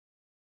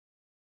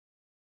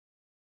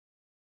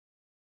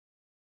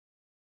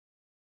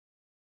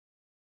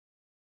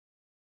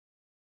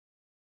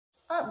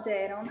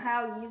update on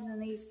how using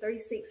these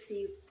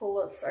 360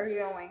 pull-ups are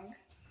going.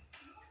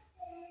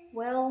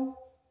 Well,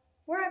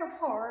 we're at a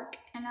park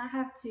and I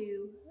have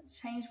to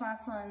change my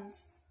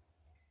son's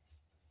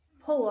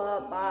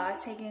pull-up by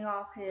taking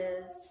off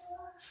his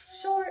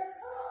shorts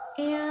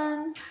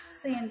and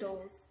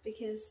sandals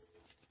because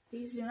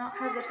these do not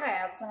have the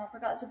tabs and I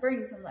forgot to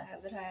bring some that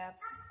have the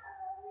tabs.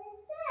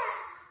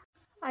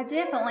 I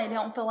definitely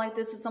don't feel like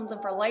this is something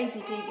for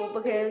lazy people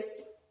because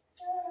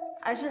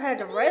I just had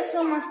to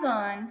wrestle my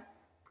son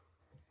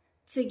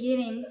to get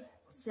him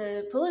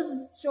to pull his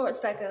shorts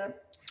back up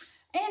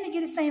and to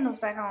get his sandals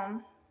back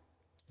on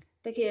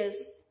because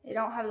they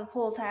don't have the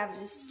pull tab,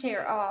 just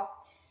tear it off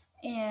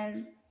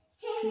and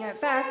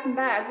fasten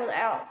back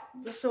without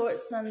the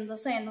shorts and the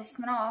sandals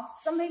coming off.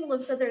 Some people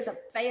have said there's a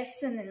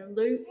fasten and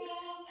loop,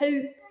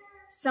 hoop,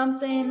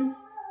 something.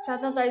 So I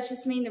thought that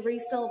just mean the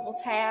resealable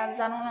tabs.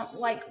 I don't know,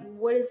 like,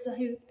 what is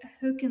the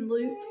hook and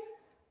loop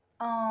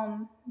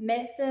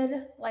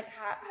method? Like,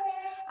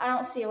 I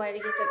don't see a way to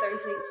get the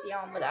 360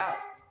 on without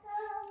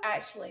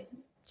actually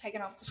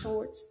taking off the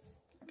shorts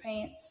or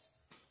pants.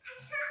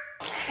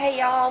 Hey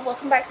y'all,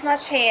 welcome back to my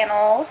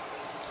channel.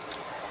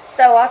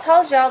 So I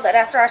told y'all that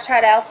after I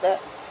tried out the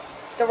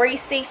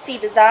 360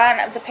 design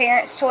of the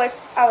Parents' Choice,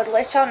 I would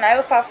let y'all know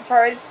if I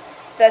preferred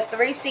the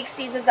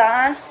 360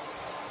 design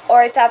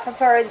or if I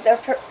preferred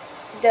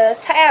the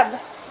tab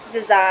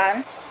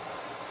design.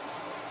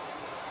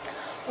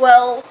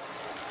 Well,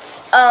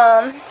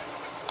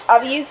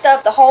 I've used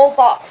up the whole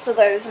box of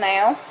those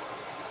now.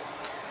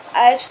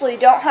 I actually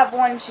don't have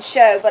one to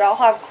show, but I'll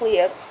have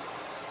clips.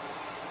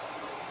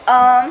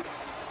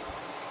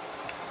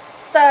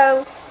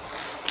 So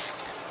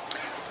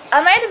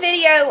I made a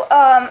video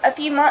a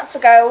few months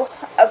ago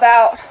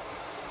about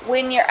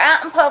when you're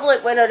out in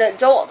public with an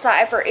adult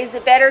diaper, is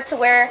it better to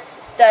wear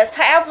the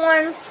tab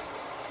ones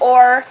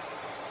or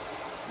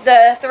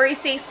the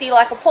 360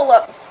 like a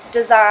pull-up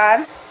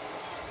design?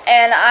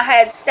 And I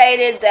had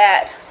stated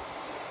that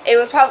it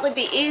would probably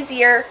be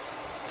easier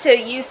to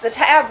use the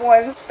tab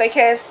ones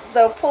because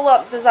the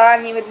pull-up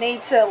design you would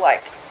need to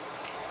like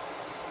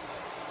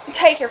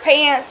take your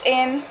pants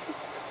and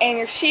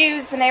your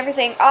shoes and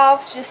everything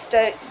off just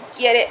to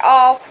get it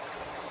off.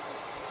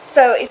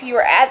 So if you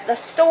were at the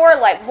store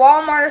like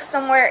Walmart or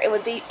somewhere, it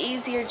would be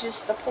easier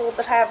just to pull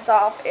the tabs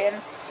off and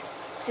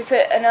to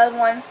put another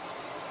one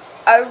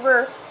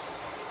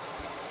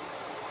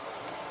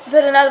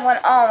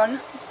on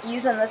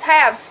using the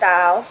tab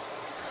style.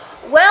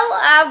 Well,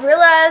 I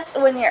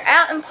realized when you're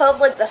out in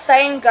public, the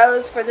same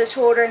goes for the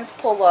children's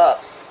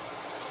pull-ups.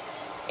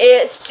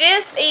 It's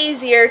just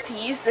easier to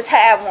use the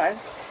tab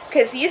ones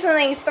because using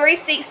these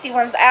 360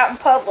 ones out in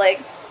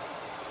public,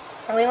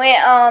 we went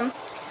a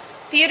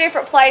few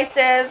different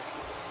places.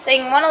 I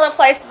think one of the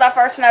places I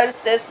first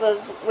noticed this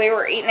was we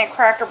were eating at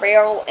Cracker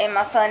Barrel and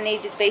my son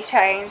needed to be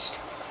changed,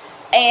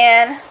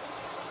 and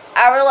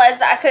I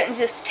realized I couldn't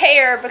just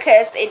tear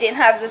because it didn't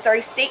have the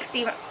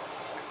 360.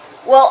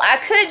 Well, I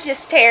could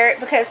just tear it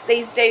because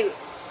these do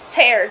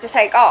tear to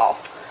take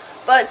off,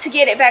 but to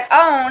get it back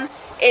on,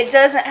 it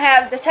doesn't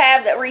have the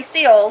tab that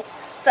reseals,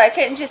 so I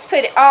couldn't just put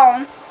it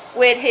on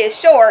with his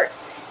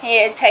shorts. He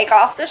had to take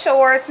off the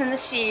shorts and the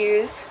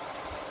shoes,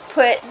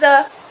 put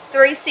the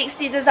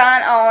 360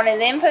 design on,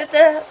 and then put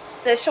the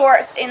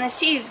shorts and the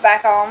shoes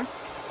back on.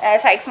 And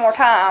it takes more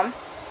time.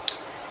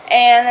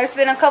 And there's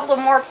been a couple of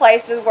more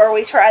places where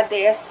we tried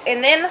this.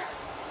 And then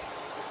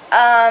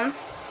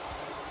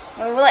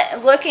we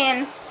went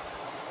looking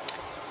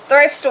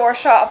thrift store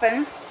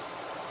shopping.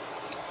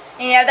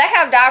 And, they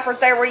have diapers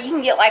there where you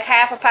can get like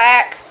half a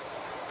pack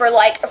for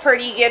like a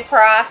pretty good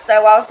price.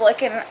 So I was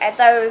looking at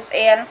those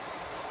and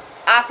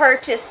I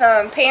purchased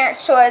some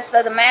Parents' Choice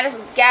of the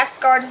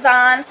Madagascar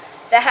design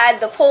that had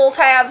the pull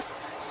tabs.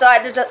 So I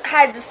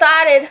had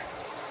decided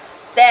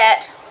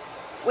that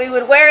we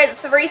would wear the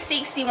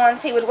 360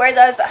 ones. He would wear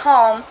those at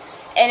home,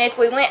 and if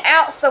we went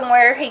out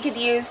somewhere, he could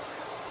use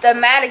the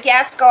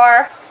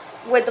Madagascar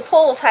with the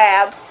pull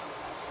tab.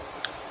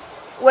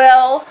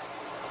 Well,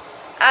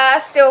 I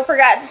still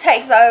forgot to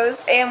take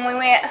those, and we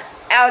went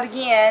out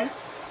again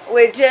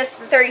with just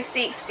the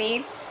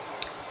 360.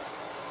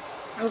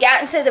 And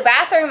got into the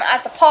bathroom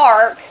at the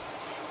park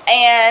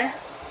and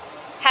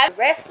had to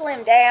wrestle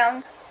him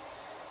down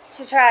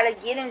to try to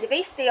get him to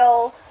be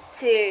still,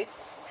 to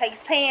take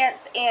his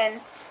pants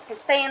and his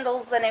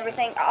sandals and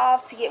everything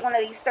off to get one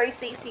of these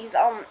 360s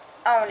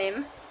on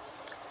him.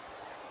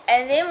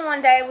 And then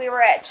one day we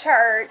were at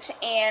church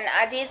and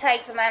I did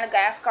take the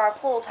Madagascar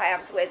pull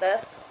tabs with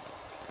us.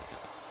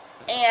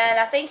 And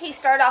I think he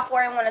started off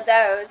wearing one of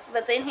those,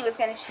 but then he was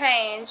going to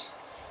change.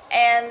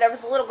 And there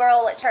was a little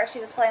girl at church he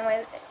was playing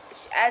with.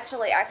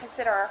 Actually, I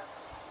consider her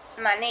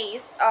my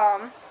niece.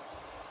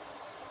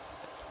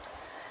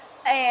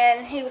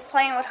 And he was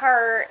playing with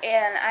her,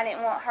 and I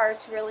didn't want her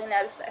to really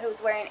notice that he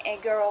was wearing a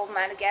girl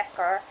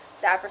Madagascar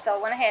diaper. So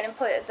I went ahead and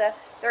put the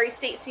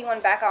 360 one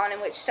back on him,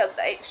 which took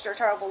the extra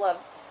trouble of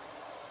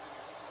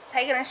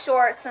taking his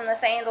shorts and the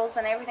sandals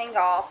and everything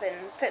off and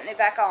putting it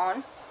back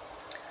on.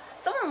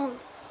 Someone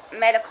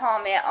made a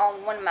comment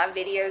on one of my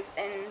videos,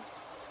 and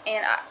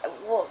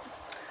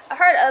I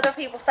heard other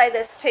people say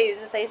this too,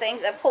 that they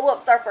think that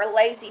pull-ups are for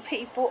lazy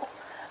people,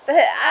 but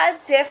I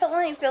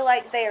definitely feel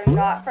like they are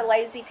not for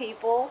lazy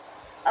people.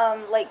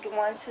 Like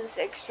going to this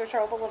extra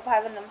trouble of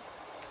having them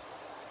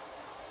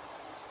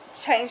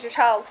change your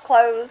child's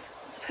clothes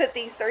to put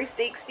these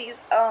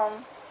 360s.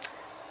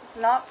 Does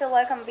not feel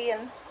like I'm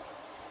being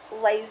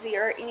lazy,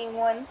 or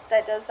anyone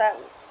that does that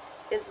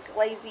is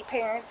lazy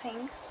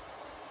parenting.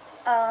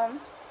 But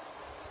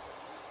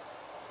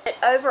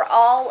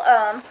overall,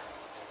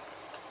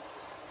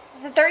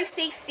 the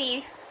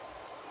 360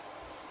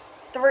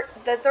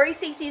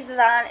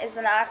 design is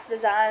a nice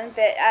design,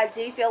 but I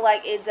do feel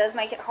like it does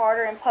make it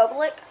harder in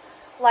public.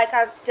 Like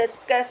I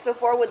discussed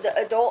before with the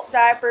adult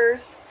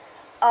diapers,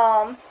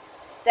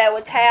 that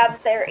with tabs,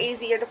 they're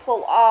easier to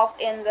pull off.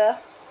 In the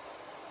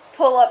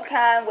pull-up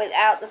kind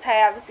without the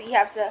tabs, you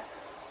have to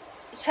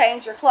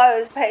change your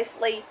clothes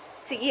basically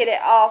to get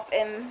it off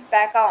and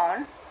back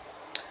on.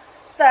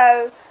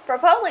 So for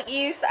public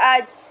use,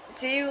 I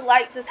do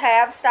like the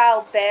tab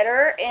style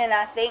better, and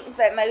I think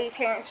that maybe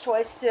Parents'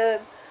 Choice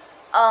should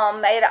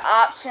made an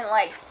option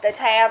like the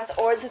tabs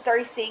or the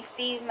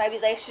 360. Maybe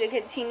they should have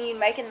continued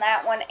making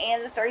that one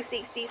and the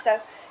 360, so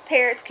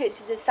parents could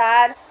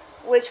decide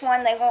which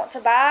one they want to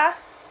buy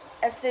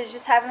instead of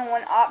just having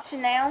one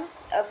option now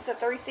of the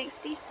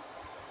 360.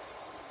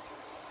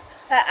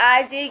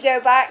 I did go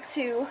back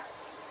to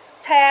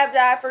tab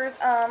diapers.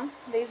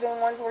 These are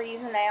the ones we're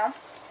using now.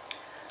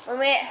 We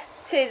went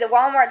to the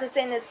Walmart that's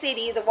in the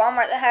city, the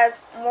Walmart that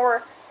has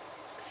more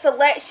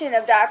selection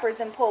of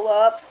diapers and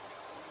pull-ups.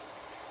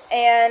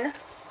 And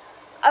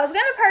I was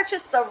going to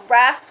purchase the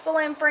Rascal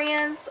and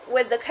Friends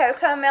with the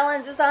Cocoa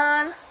Melon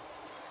design,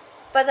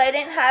 but they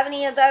didn't have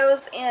any of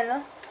those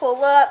in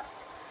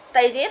pull-ups.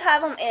 They did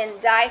have them in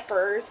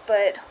diapers,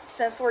 but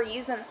since we're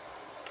using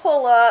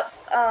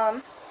pull-ups,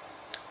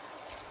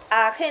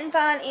 I couldn't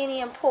find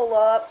any in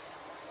pull-ups.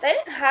 They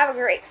didn't have a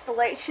great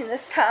selection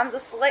this time. The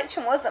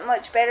selection wasn't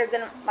much better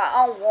than my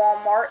own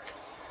Walmart.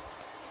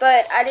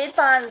 But I did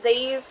find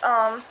these.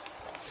 I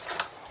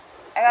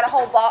got a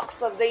whole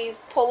box of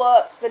these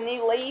pull-ups, the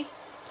New Leaf.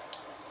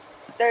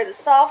 They're the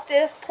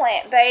softest,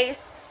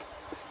 plant-based.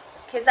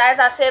 Because as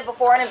I said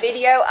before in a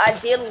video, I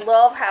did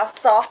love how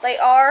soft they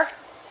are.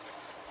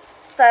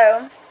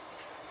 So,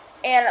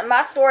 and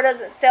my store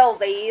doesn't sell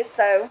these,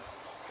 so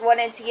just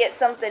wanted to get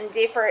something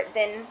different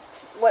than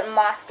what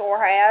my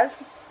store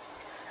has.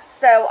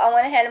 So I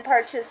went ahead and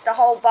purchased a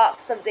whole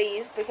box of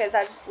these because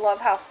I just love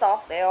how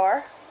soft they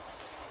are.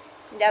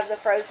 They have the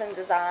frozen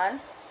design.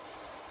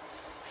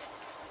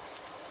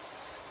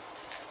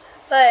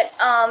 But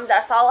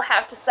that's all I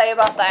have to say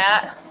about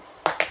that.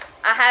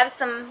 I have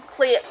some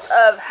clips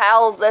of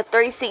how the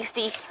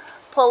 360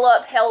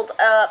 pull-up held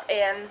up,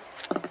 and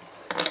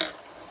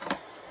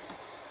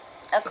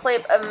a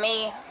clip of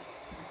me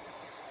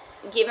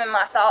giving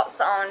my thoughts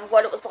on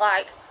what it was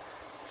like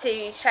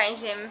to change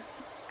him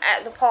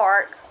at the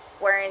park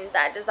wearing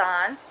that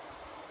design.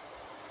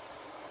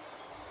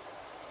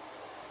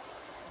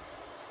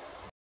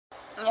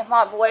 And if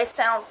my voice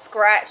sounds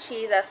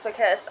scratchy, that's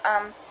because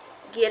I'm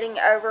getting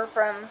over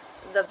from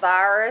the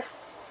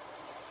virus.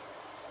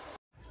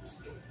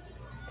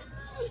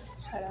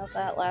 Tried out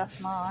that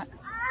last night.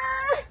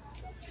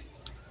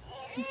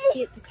 Let's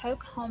get the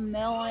Cocoa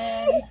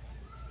Melon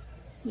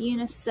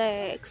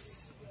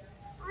unisex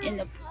in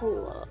the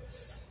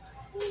pull-ups.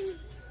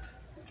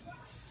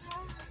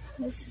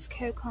 This is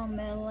Cocoa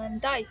Melon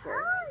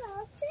diaper.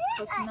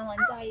 Cocoa Melon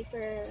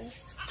diaper.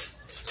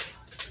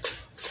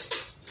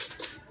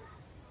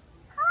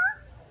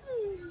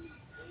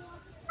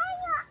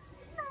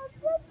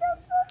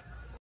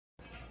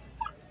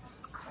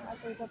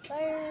 Diapers up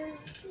there.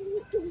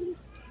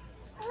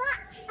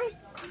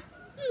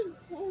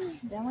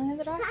 Then we have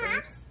the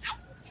diapers.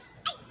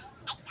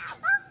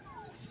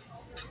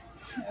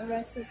 The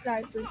rest of the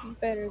diapers is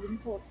better than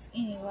pull-ups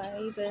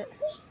anyway, but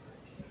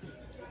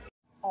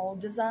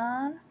old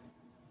design,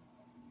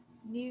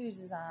 new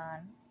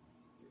design.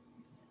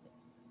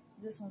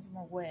 This one's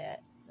more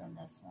wet than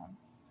this one,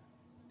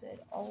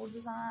 but old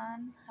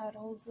design, how it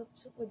holds up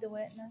with the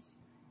wetness.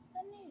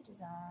 The new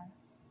design,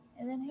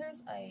 and then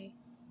here's a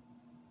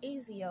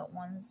easy out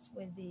ones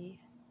with the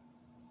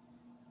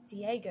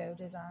Diego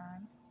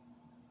design.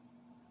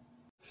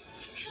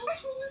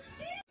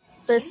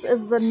 This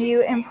is the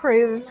new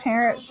improved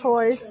Parents'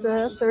 Choice,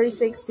 the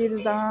 360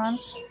 design,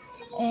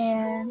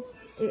 and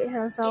it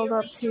has held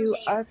up to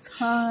a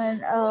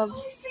ton of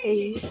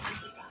heat.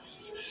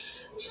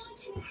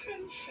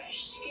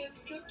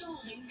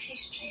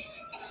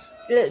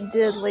 It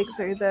did leak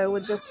through though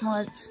with this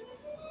much.